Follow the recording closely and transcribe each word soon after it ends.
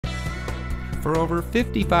For over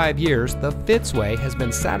 55 years, the Fitzway has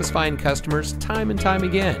been satisfying customers time and time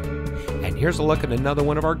again. And here's a look at another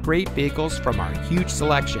one of our great vehicles from our huge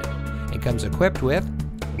selection. It comes equipped with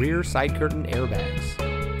rear side curtain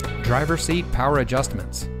airbags, driver seat power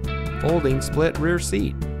adjustments, folding split rear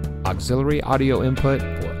seat, auxiliary audio input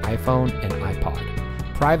for iPhone and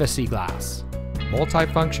iPod, privacy glass,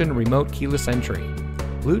 multifunction remote keyless entry,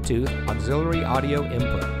 Bluetooth auxiliary audio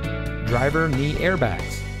input, driver knee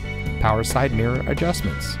airbags, power side mirror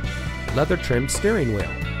adjustments, leather trimmed steering wheel,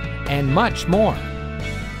 and much more.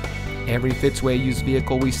 Every Fitzway used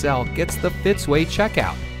vehicle we sell gets the Fitzway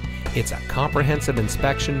checkout. It's a comprehensive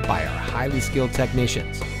inspection by our highly skilled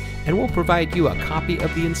technicians, and we'll provide you a copy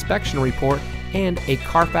of the inspection report and a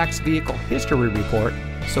Carfax vehicle history report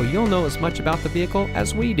so you'll know as much about the vehicle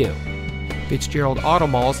as we do. Fitzgerald Auto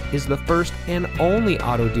Malls is the first and only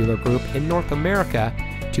auto dealer group in North America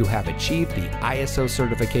to have achieved the ISO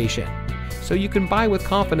certification, so you can buy with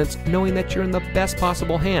confidence knowing that you're in the best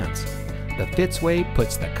possible hands. The Fitzway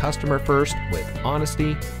puts the customer first with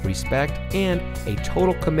honesty, respect, and a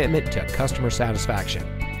total commitment to customer satisfaction.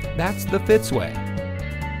 That's the Fitzway.